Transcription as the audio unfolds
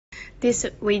This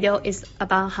video is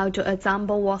about how to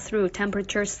assemble walk-through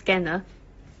temperature scanner,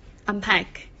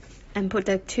 unpack, and put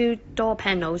the two door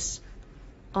panels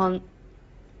on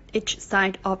each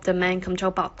side of the main control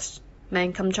box.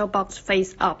 Main control box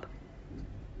face up.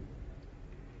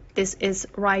 This is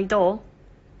right door.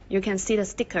 You can see the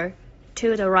sticker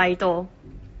to the right door.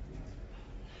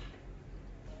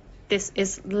 This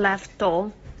is left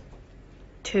door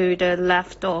to the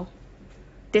left door.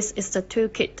 This is the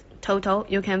toolkit. Total,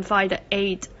 you can find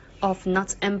 8 of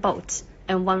nuts and bolts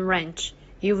and 1 wrench.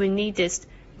 You will need this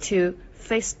to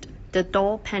fix the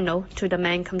door panel to the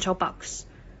main control box.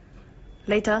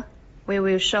 Later, we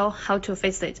will show how to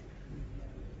fix it.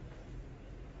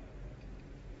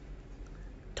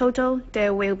 Total,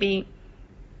 there will be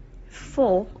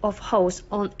 4 of holes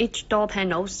on each door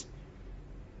panels.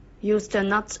 Use the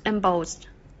nuts and bolts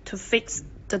to fix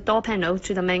the door panel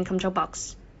to the main control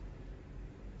box.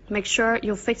 Make sure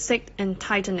you fix it and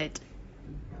tighten it.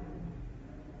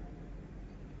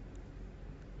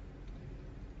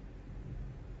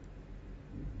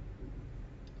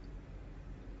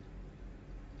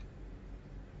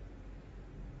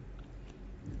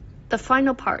 The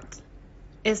final part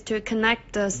is to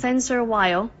connect the sensor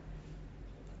wire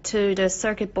to the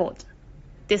circuit board.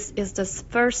 This is the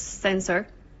first sensor.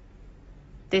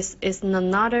 This is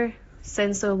another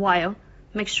sensor wire.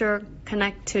 Make sure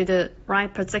connect to the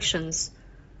right positions.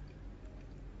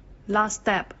 Last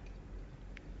step.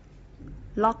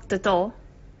 Lock the door.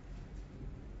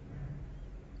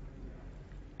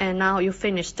 And now you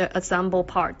finish the assemble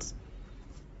parts.